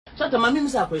Shatta, my name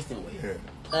is a question.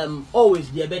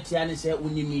 Always the better and say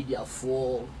only media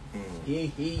for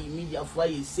hey media for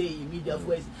you say media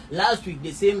for last week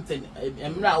the same thing.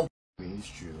 Now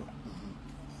history.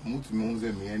 Most months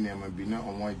me and I be now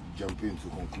on jump into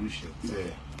conclusion.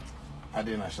 I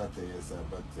didn't Shatta yes,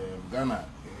 but Ghana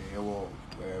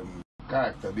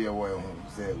character be aware of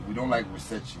say we don't like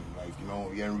researching, like you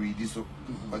can read this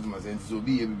what my sense so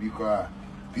be because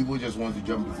people just want to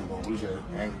jump into conclusion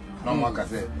and no one can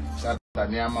say Shatta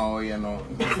Nyama or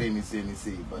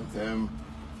say but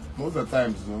most of the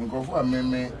times go for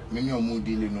many more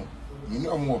dealing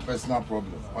many more personal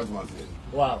problem what must say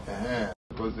wow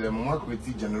because the work with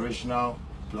the generational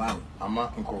plan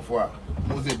ama nkofo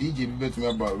most the DJ be to me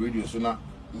about radio so now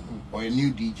or a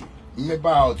new DJ me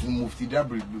about to move to that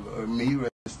may he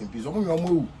rest in peace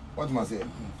what must say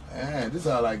these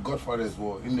are like godfathers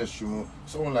for industry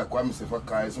someone like Kwame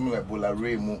Sefakai, someone like Bola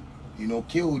Remo,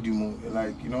 KOD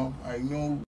like I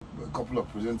know a couple of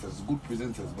presenters, good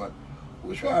presenters, but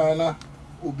which one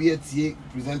will be a TA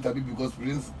presenter because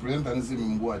presenter is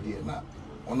in Mbuadi na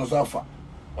on offer.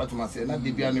 What must say? Not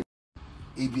the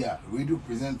ABA radio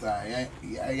presenter.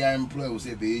 I employ will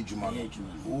say be Juma.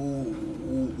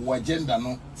 Oh, agenda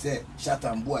no say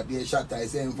Shatta Mbuadi, Shatta. I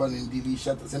say in front in DV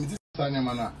Shatta. Seventy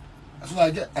mana. So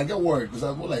I get worried because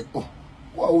I go like, oh,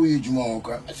 what will you Juma?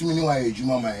 I see me why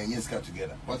Juma my and got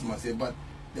together. What must say? But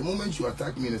the moment you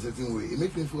attack me in a certain way, it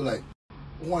makes me feel like.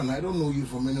 One, I don't know you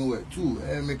from anywhere. Two,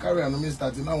 my career and me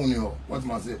starting now. What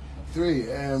must I say? Three,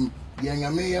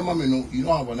 you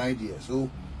don't have an idea. So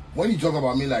when you talk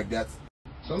about me like that,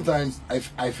 sometimes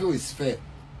I feel it's fair,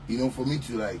 for me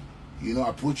to like,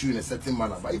 approach you in a certain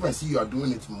manner. But if I see you are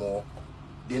doing it more,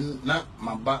 then not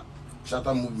my back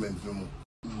Shatta movement no more.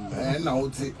 And I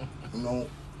would say,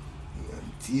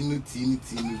 teeny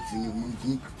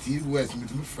West me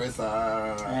to be fresh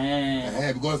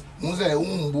because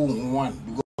one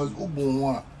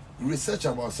because research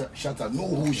about Shatta, know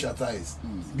who Shatta is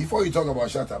before you talk about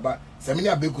Shatta. But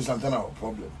Semina Beku Santana a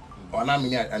problem or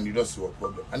Namina and you don't see a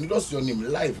problem and you don't see your name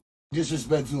live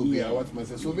disrespect to be what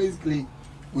myself. So basically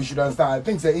we should understand. I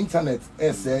think the internet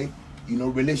essay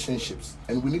relationships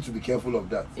and we need to be careful of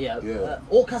that.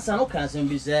 All can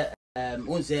be said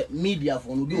media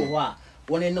for no do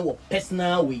one in no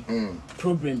personal way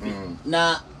problem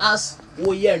now as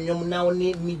we are now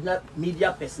need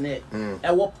media personnel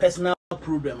what personal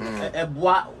problem a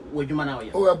boy with you now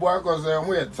oh boy because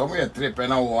we had somewhere trip and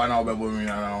now one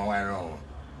hour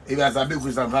if as a big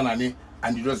Santana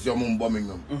and you just your mom bombing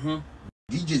them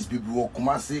DJs people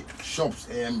come say shops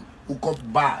who cut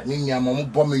bar ninya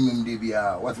mom bombing them they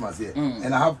what must say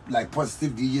and I have like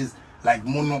positive DJs like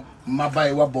Mono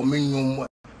Mabai wa bombing them.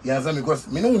 Yes, because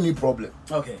me no need problem.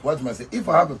 Okay. What must I say? If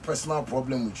I have a personal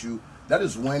problem with you, that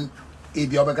is when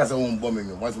ABA Obekasa won't bombing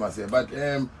you. What must I say? But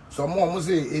someone must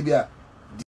say ABA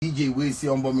DJ we see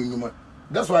on bombing you.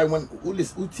 That's why when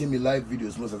who team me live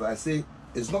videos most of the time, I say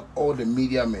it's not all the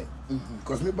media men.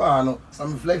 Because me know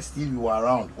some Flex TV were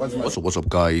around. What's up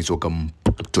guys? Welcome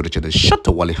to the channel.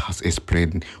 Shatta Wale has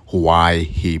explained why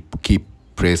he keep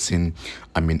pressing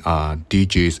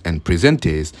DJs and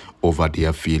presenters over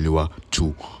their failure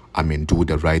to do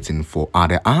the right thing for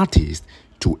other artists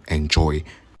to enjoy.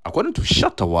 According to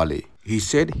Shatta Wale, he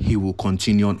said he will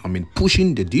continue on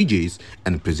pushing the DJs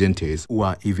and presenters who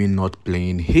are even not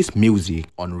playing his music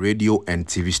on radio and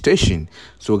TV station.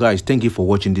 So guys, thank you for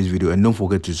watching this video and don't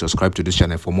forget to subscribe to this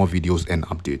channel for more videos and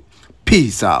updates.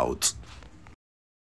 Peace out.